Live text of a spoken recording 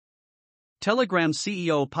Telegram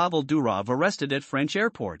CEO Pavel Durov arrested at French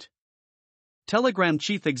airport. Telegram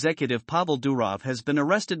chief executive Pavel Durov has been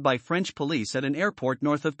arrested by French police at an airport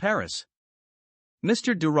north of Paris.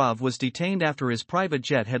 Mr. Durov was detained after his private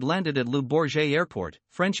jet had landed at Le Bourget Airport,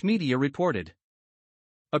 French media reported.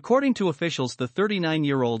 According to officials, the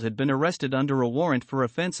 39-year-old had been arrested under a warrant for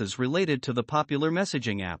offenses related to the popular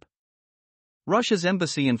messaging app. Russia's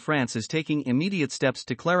embassy in France is taking immediate steps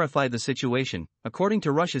to clarify the situation. According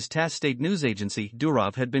to Russia's TASS state news agency,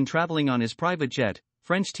 Durov had been traveling on his private jet,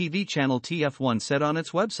 French TV channel TF1 said on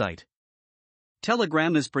its website.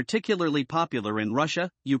 Telegram is particularly popular in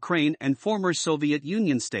Russia, Ukraine, and former Soviet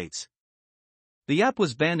Union states. The app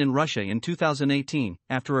was banned in Russia in 2018,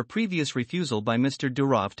 after a previous refusal by Mr.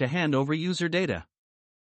 Durov to hand over user data.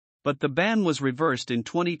 But the ban was reversed in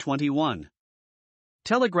 2021.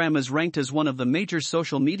 Telegram is ranked as one of the major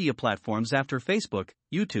social media platforms after Facebook,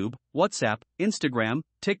 YouTube, WhatsApp, Instagram,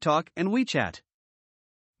 TikTok, and WeChat.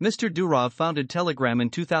 Mr. Durov founded Telegram in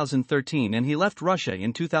 2013 and he left Russia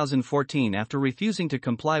in 2014 after refusing to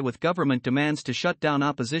comply with government demands to shut down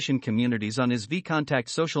opposition communities on his VKontakte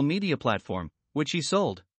social media platform, which he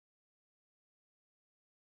sold.